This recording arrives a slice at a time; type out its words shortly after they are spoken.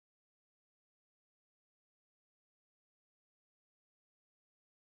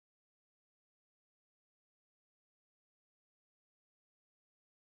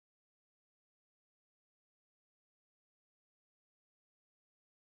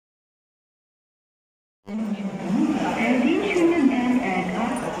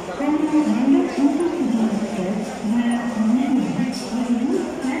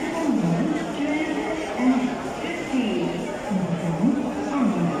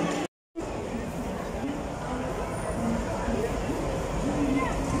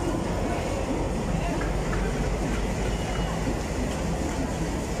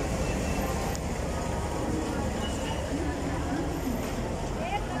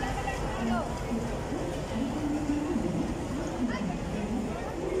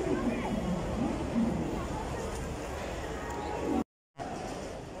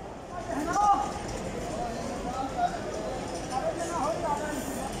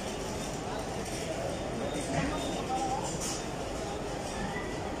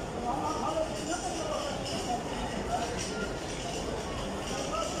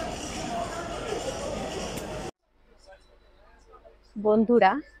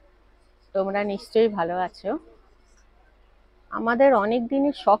বন্ধুরা, তোমরা নিশ্চয়ই ভালো আছো। আমাদের অনেক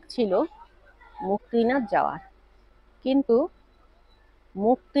দিনের শখ ছিল মুক্তিনাথ যাওয়ার, কিন্তু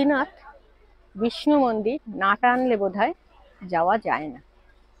মুক্তিনাথ বিষ্ণু মন্দির না টানলে বোধহয় যাওয়া যায় না।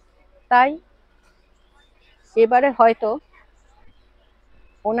 তাই এবারে হয়তো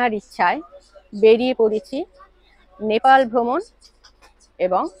ওনার ইচ্ছায় বেরিয়ে পড়েছি নেপাল ভ্রমণ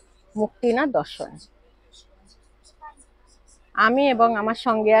এবং মুক্তিনাথ দর্শন। আমি এবং আমার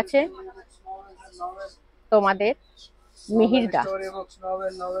সঙ্গে আছে তোমাদের মিহিরদা।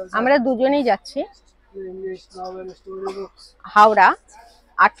 আমরা দুজনেই যাচ্ছি হাওড়া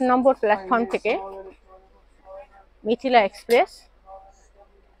 ৮ নম্বর প্ল্যাটফর্ম থেকে। মিথিলা এক্সপ্রেস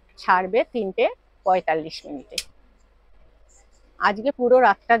ছাড়বে ৩:৪৫। আজকে পুরো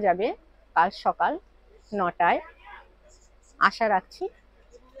রাতটা যাবে, কাল সকাল ৯টায় আশা রাখছি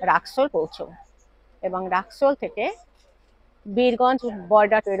রাক্সোল পৌঁছবো এবং রাক্সোল থেকে বীরগঞ্জ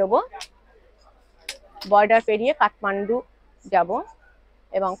বর্ডার পেরোবো। বর্ডার পেরিয়ে কাঠমান্ডু যাব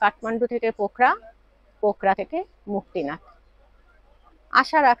এবং কাঠমান্ডু থেকে পোখরা, পোখরা থেকে মুক্তিনাথ।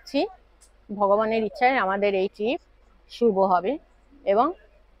 আশা রাখছি ভগবানের ইচ্ছায় আমাদের এই ট্রিপ শুভ হবে এবং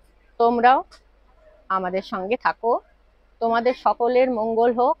তোমরাও আমাদের সঙ্গে থাকো। তোমাদের সকলের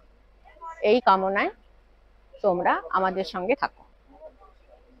মঙ্গল হোক এই কামনায় তোমরা আমাদের সঙ্গে থাকো।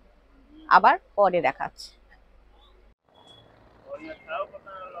 আবার পরে দেখাচ্ছি।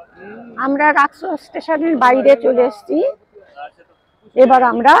 আমরা রাক্সোল স্টেশনের বাইরে চলে এসেছি। এবার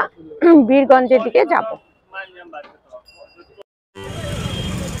আমরা বীরগঞ্জের দিকে যাব।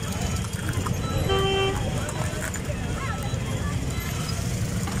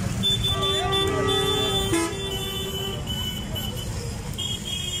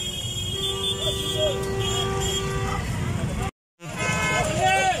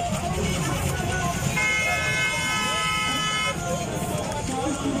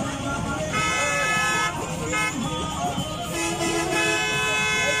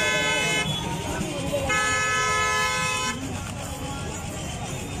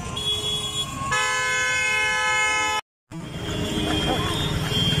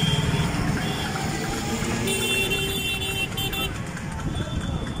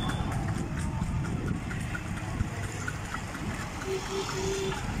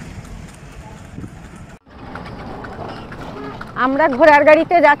 আমরা ঘোড়ার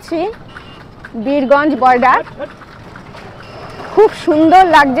গাড়িতে যাচ্ছি বীরগঞ্জ বর্ডার। খুব সুন্দর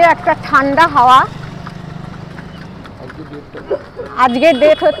লাগছে, একটা ঠান্ডা হাওয়া। আজকের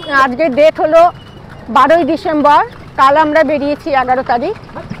ডেট হলো 12ই ডিসেম্বর। কাল আমরা বেরিয়েছি 11 তারিখ।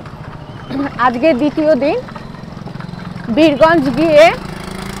 আজকের দ্বিতীয় দিন। বীরগঞ্জ গিয়ে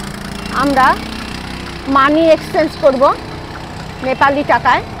আমরা মানি এক্সচেঞ্জ করব নেপালি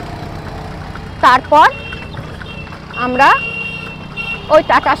টাকায়। তারপর আমরা ওই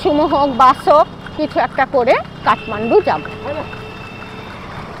টাটা সুমো হোক, বাস হোক, কিছু একটা করে কাঠমান্ডু যাব।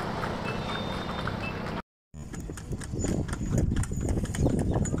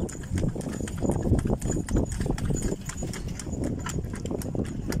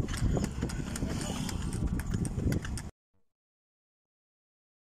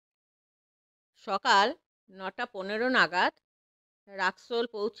 সকাল ৯:১৫ নাগাদ রাক্সোল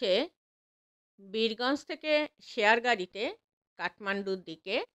পৌঁছে বীরগঞ্জ থেকে শেয়ার গাড়িতে কাঠমান্ডুর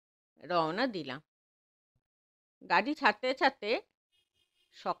দিকে রওনা দিলাম। গাড়ি ছাড়তে ছাড়তে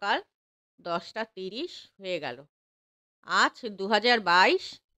সকাল 10:30 হয়ে গেল। আজ 2022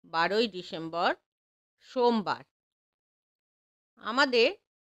 12ই ডিসেম্বর সোমবার। আমাদের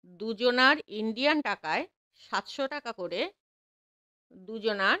দুজনার ইন্ডিয়ান টাকায় 700 টাকা করে,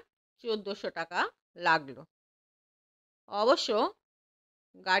 দুজনার 1400 টাকা লাগলো। অবশ্য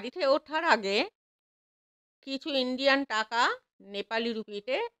গাড়িতে ওঠার আগে কিছু ইন্ডিয়ান টাকা নেপালি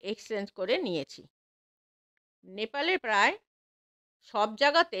রুপিতে এক্সচেঞ্জ করে নিয়েছি। নেপালে প্রায় সব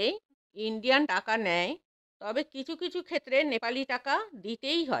জায়গাতেই ইন্ডিয়ান টাকা নেয়, তবে কিছু কিছু ক্ষেত্রে নেপালি টাকা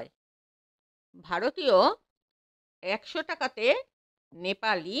দিতেই হয়। ভারতীয় 100 টাকাতে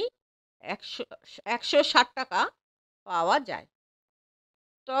নেপালি 160 টাকা পাওয়া যায়।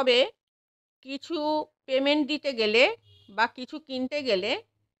 তবে কিছু পেমেন্ট দিতে গেলে বা কিছু কিনতে গেলে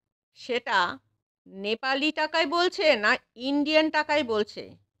সেটা নেপালি টাকায় বলছে না ইন্ডিয়ান টাকায় বলছে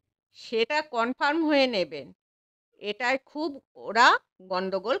সেটা কনফার্ম হয়ে নেবেন। এটাই খুব ওরা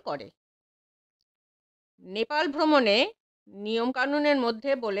গন্ডগোল করে। নেপাল ভ্রমণে নিয়মকানুনের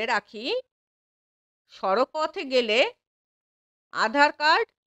মধ্যে বলে রাখি, সড়ক পথে গেলে আধার কার্ড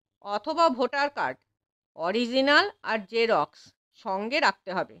অথবা ভোটার কার্ড অরিজিনাল আর জেরক্স সঙ্গে রাখতে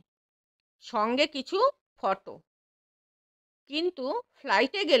হবে, সঙ্গে কিছু ফটো। কিন্তু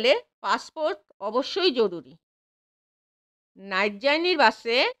ফ্লাইটে গেলে পাসপোর্ট অবশ্যই জরুরি। নাইট জার্নির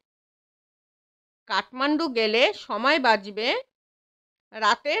বাসে কাঠমান্ডু গেলে সময় বাঁচবে,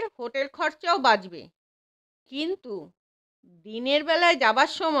 রাতের হোটেল খরচাও বাঁচবে। কিন্তু দিনের বেলায়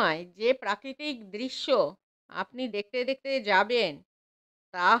যাবার সময় যে প্রাকৃতিক দৃশ্য আপনি দেখতে দেখতে যাবেন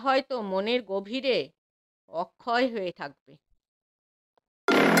তা হয়তো মনের গভীরে অক্ষয় হয়ে থাকবে।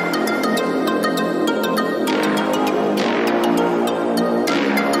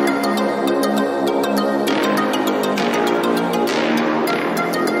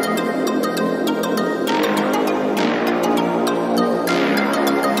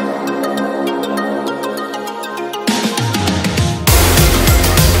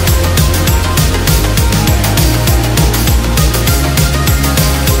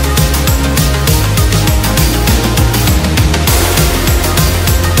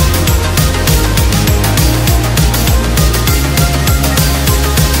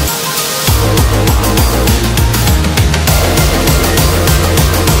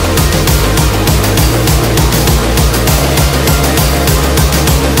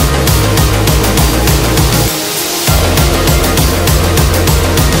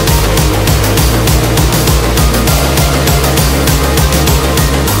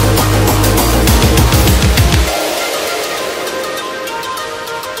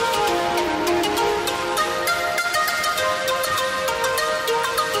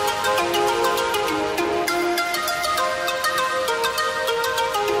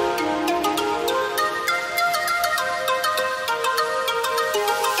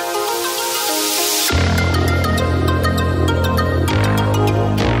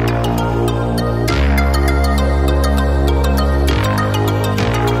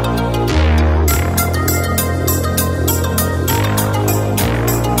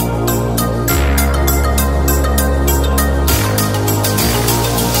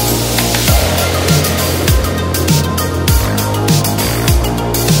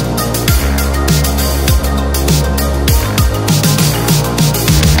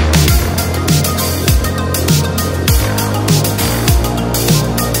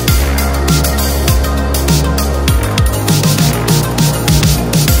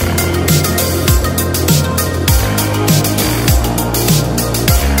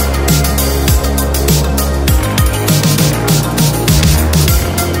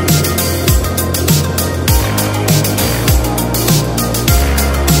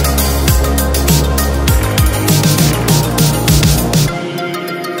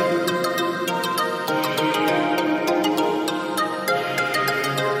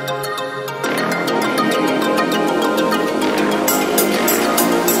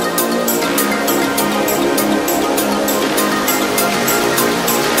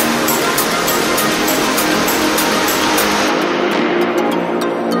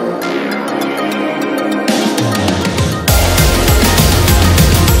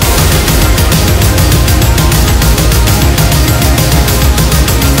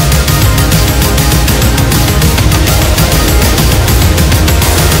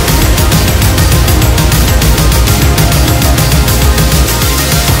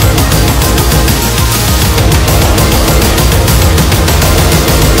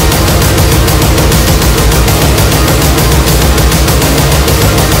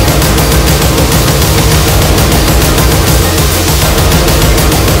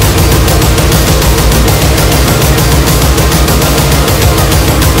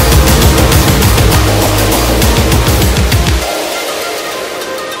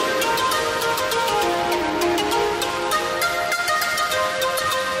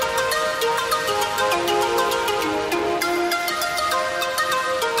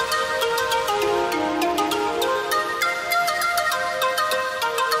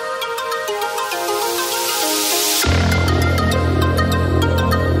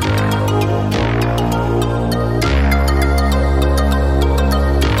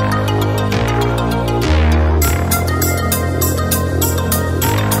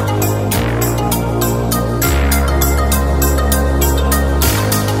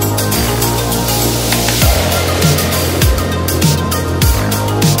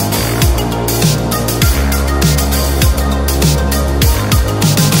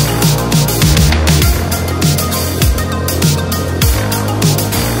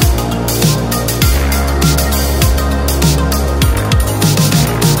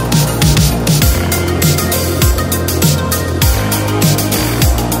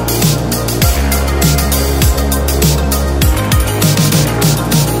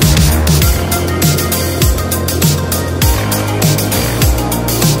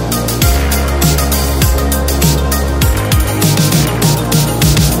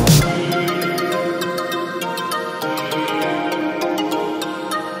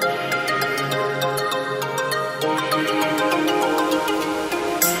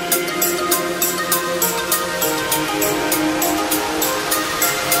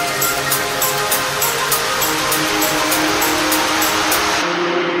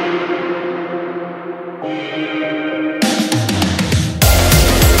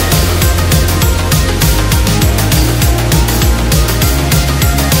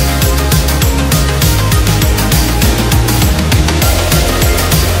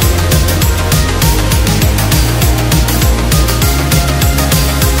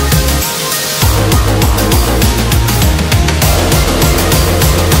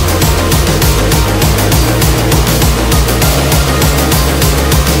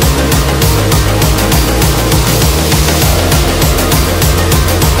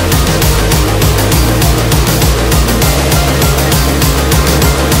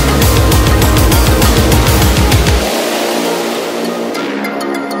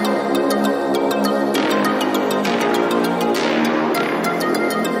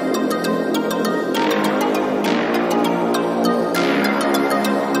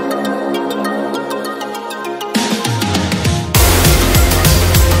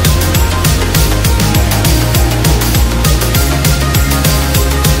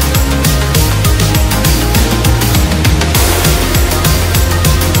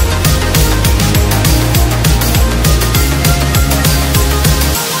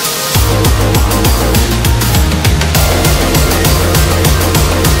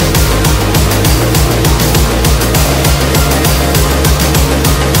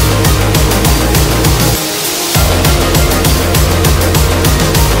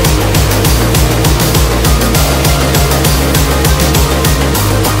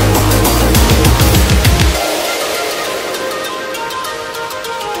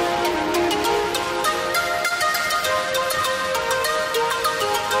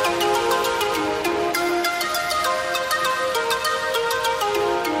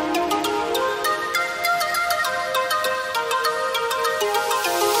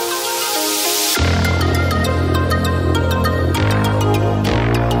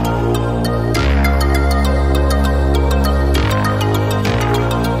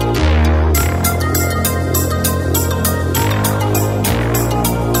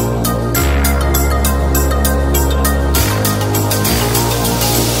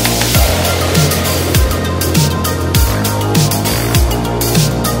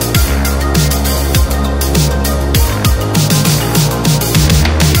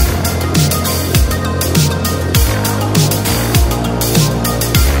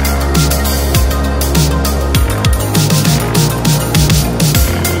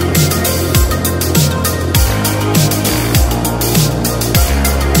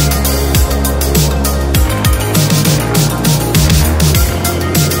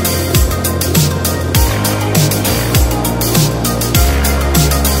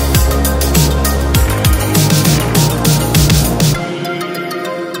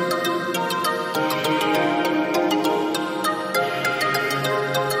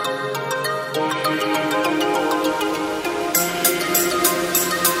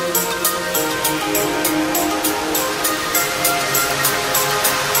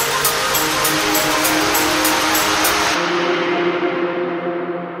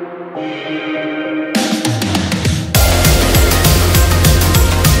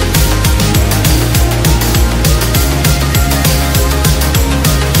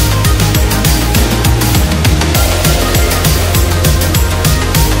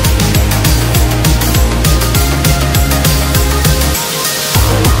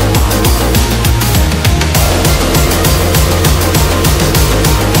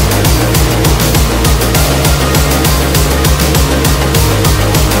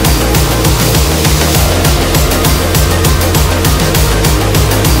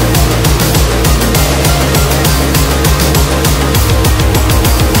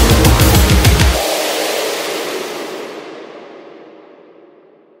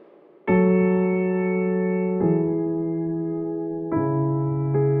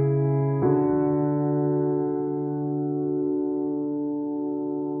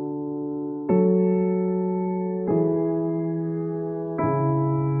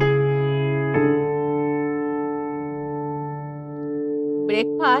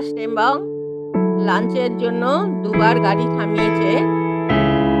 ব্রেকফাস্ট এবং লাঞ্চের জন্য দুবার গাড়ি থামিয়েছে।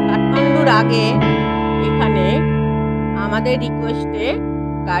 কাঠমান্ডুর আগে এখানে আমাদের রিকোয়েস্টে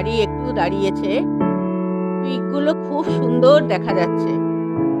গাড়ি একটু দাঁড়িয়েছে। পিকগুলো খুব সুন্দর দেখা যাচ্ছে,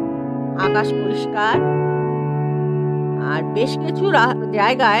 আকাশ পরিষ্কার, আর বেশ কিছু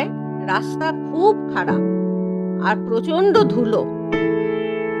জায়গায় রাস্তা খুব খারাপ আর প্রচন্ড ধুলো।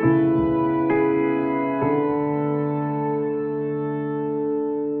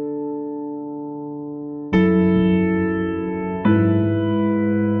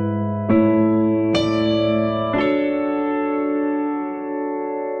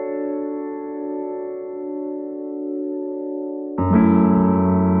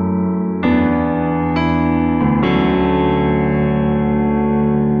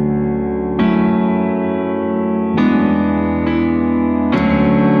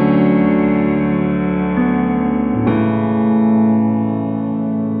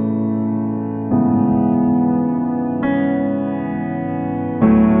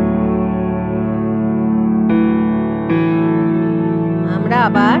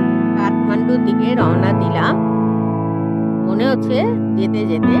 আবার কাঠমান্ডুর দিকে রওনা দিলাম। মনে হচ্ছে যেতে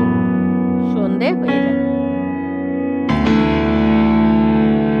যেতে সন্ধে হয়ে যাবে।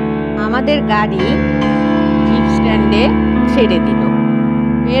 আমাদের গাড়ি জিপ স্ট্যান্ডে ছেড়ে দিল।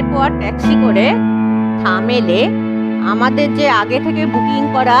 এরপর ট্যাক্সি করে থামেলে আমাদের যে আগে থেকে বুকিং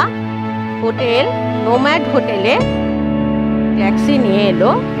করা হোটেল নোম্যাড হোটেলে ট্যাক্সি নিয়ে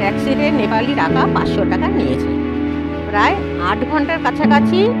এলো। ট্যাক্সিতে নেপালি টাকা 500 টাকা নিয়েছে। প্রায় 8 ঘন্টার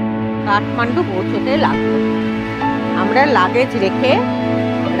কাছাকাছি কাঠমান্ডু পৌঁছতে লাগলো। আমরা লাগেজ রেখে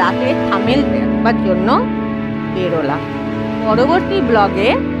রাতে থামেল দেখবার জন্য বেরোলাম। পরবর্তী ব্লগে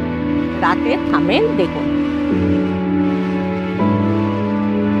রাতে থামেল দেখুন।